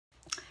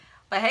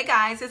But hey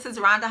guys, this is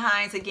Rhonda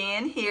Hines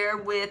again here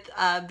with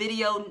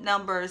video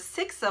number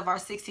 6 of our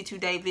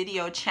 62-day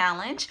video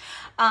challenge.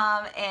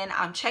 And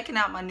I'm checking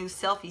out my new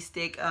selfie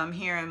stick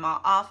here in my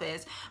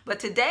office. But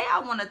today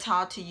I want to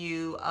talk to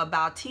you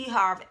about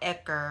Harv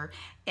Eker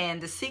and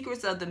the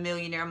secrets of the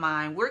millionaire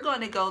mind. We're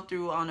going to go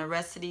through on the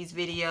rest of these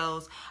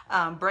videos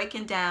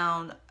breaking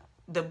down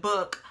the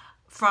book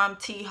from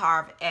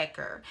Harv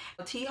Eker.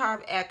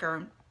 Harv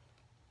Eker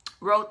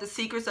wrote The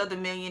Secrets of the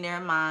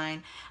Millionaire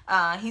Mind.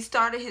 He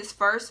started his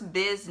first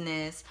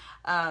business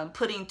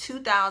putting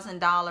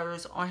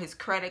 $2,000 on his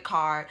credit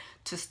card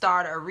to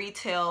start a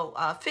retail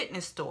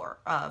fitness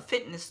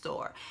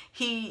store.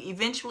 He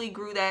eventually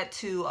grew that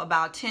to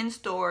about 10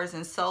 stores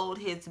and sold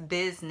his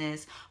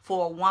business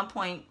for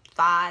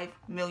 $1.5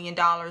 million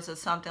or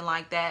something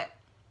like that.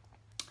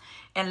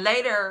 And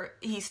later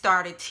he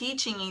started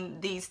teaching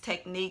these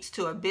techniques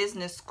to a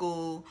business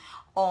school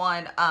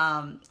on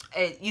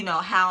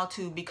how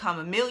to become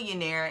a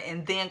millionaire,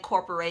 and then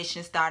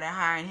corporations started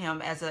hiring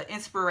him as an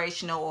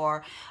inspirational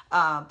or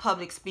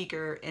public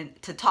speaker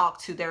to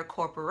talk to their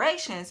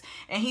corporations,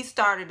 and he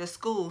started a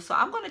school. So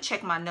I'm going to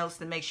check my notes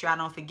to make sure I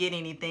don't forget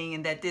anything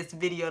and that this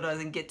video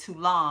doesn't get too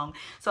long.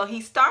 So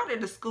he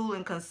started a school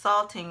in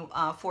consulting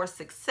for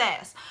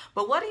success,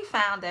 but what he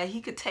found that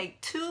he could take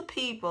two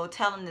people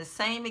telling the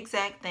same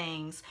exact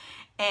things,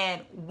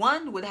 and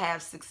one would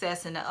have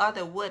success and the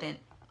other wouldn't.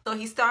 So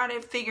he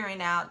started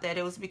figuring out that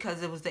it was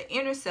because it was the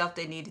inner self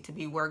that needed to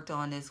be worked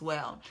on as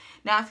well.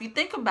 Now, if you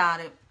think about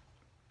it,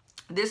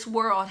 this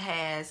world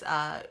has,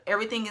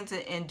 everything is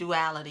in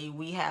duality.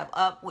 We have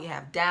up, we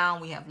have down,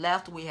 we have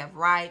left, we have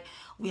right,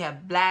 we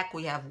have black,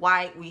 we have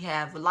white, we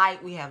have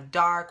light, we have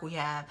dark, we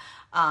have,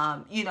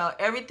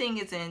 everything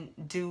is in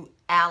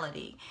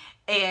duality.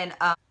 And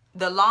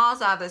the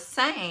laws are the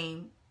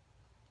same,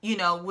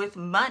 with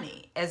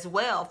money as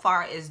well,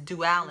 far as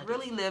duality. We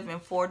really live in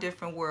 4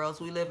 different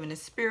worlds. We live in the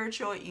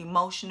spiritual,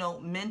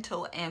 emotional,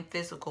 mental, and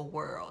physical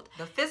world.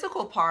 The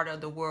physical part of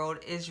the world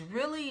is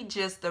really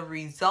just the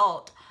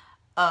result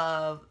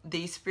of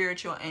the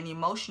spiritual and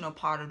emotional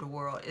part of the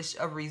world. It's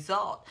a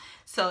result.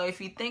 So if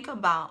you think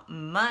about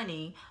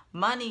money,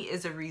 money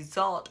is a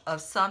result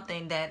of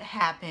something that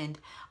happened,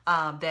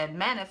 that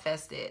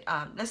manifested.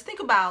 Let's think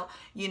about,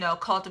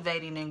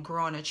 cultivating and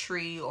growing a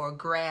tree or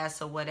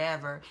grass or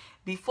whatever.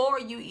 Before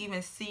you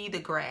even see the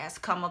grass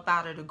come up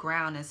out of the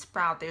ground and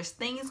sprout, there's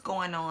things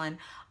going on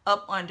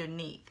up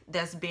underneath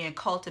that's being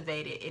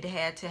cultivated. It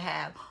had to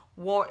have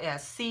water, a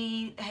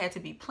seed had to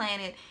be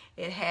planted,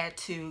 it had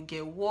to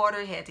get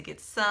water, it had to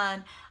get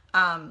sun,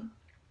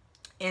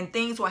 and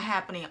things were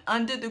happening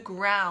under the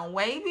ground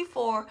way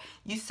before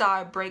you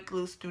saw it break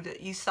loose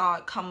you saw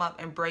it come up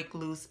and break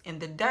loose in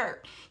the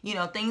dirt.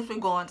 Things were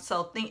going,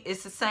 so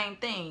it's the same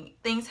thing.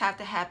 Things have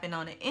to happen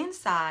on the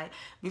inside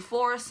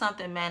before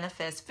something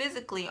manifests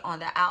physically on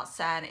the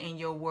outside in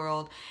your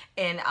world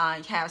and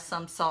have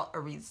some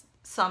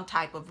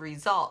type of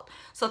result.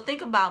 So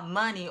think about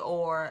money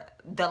or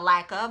the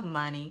lack of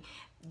money.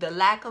 The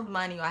lack of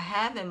money or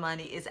having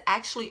money is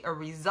actually a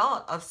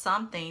result of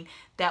something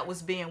that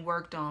was being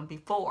worked on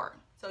before.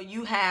 So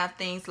you have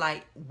things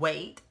like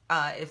weight.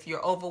 If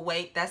you're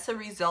overweight, that's a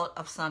result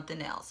of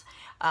something else.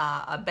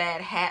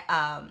 Bad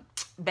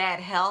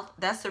health,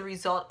 that's a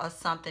result of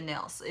something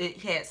else. It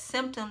had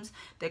symptoms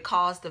that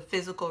caused the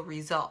physical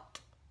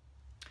result.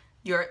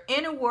 Your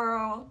inner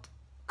world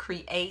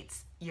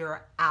creates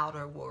your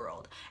outer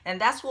world, and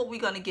that's what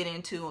we're going to get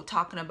into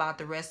talking about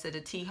the rest of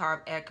the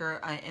Harv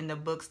Eker in the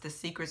books The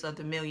Secrets of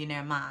the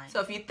Millionaire Mind.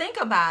 So if you think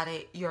about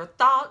it, your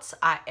thoughts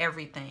are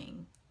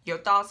everything. Your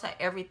thoughts are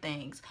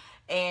everything.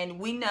 And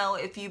we know,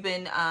 if you've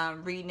been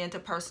reading into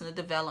personal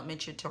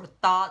development, your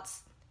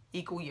thoughts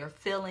equal your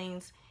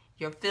feelings,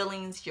 your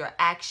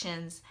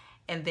actions,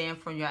 and then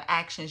from your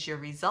actions, your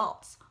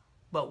results.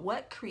 But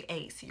what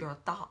creates your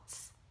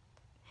thoughts?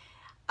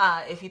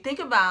 If you think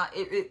about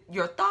it,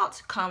 your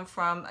thoughts come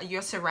from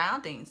your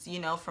surroundings.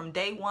 From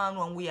day one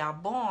when we are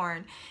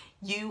born,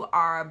 you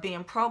are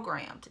being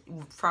programmed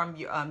from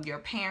your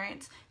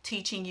parents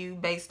teaching you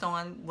based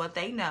on what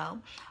they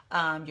know,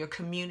 your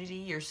community,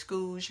 your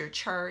schools, your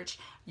church,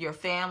 your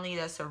family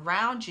that's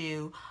around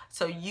you.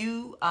 So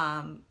you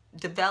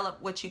develop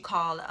what you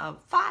call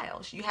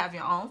files. You have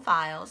your own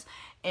files,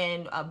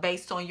 and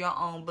based on your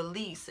own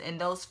beliefs, and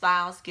those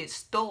files get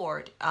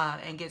stored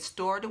and get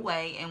stored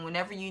away, and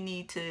whenever you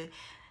need to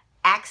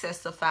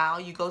access the file,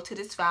 you go to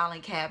this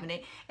filing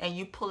cabinet and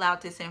you pull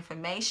out this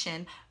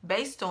information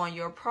based on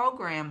your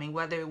programming,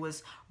 whether it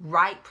was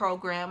right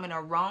programming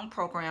or wrong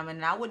programming.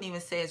 And I wouldn't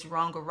even say it's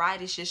wrong or right,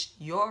 it's just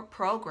your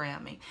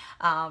programming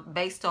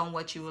based on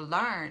what you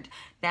learned.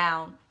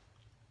 Now,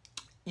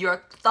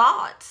 your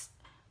thoughts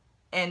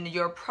and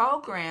your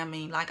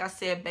programming, like I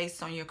said,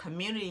 based on your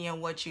community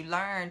and what you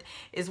learned,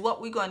 is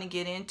what we're going to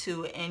get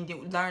into, and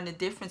you learn the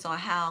difference on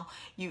how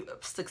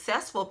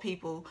successful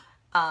people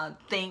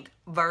think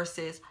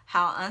versus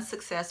how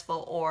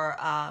unsuccessful, or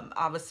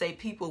I would say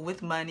people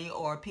with money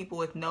or people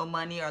with no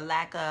money or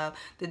lack of,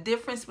 the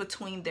difference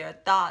between their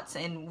thoughts,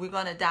 and we're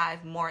going to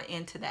dive more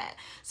into that.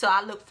 So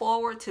I look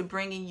forward to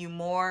bringing you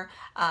more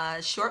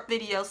short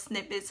video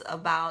snippets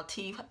about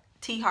T.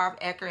 Harv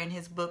Eker and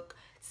his book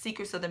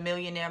Secrets of the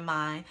Millionaire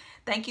Mind.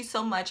 Thank you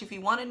so much. If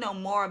you want to know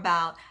more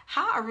about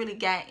how I really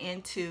got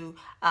into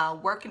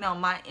working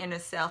on my inner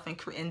self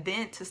and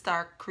then to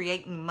start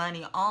creating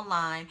money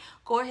online,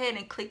 go ahead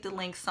and click the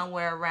link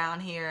somewhere around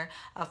here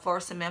for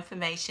some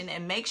information,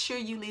 and make sure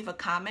you leave a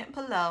comment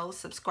below,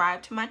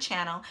 subscribe to my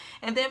channel,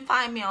 and then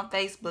find me on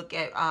Facebook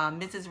at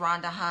Mrs.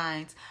 Rhonda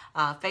Hines,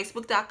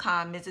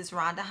 facebook.com Mrs.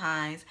 Rhonda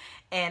Hines,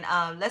 and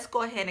let's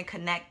go ahead and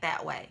connect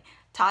that way.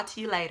 Talk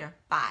to you later.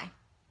 Bye.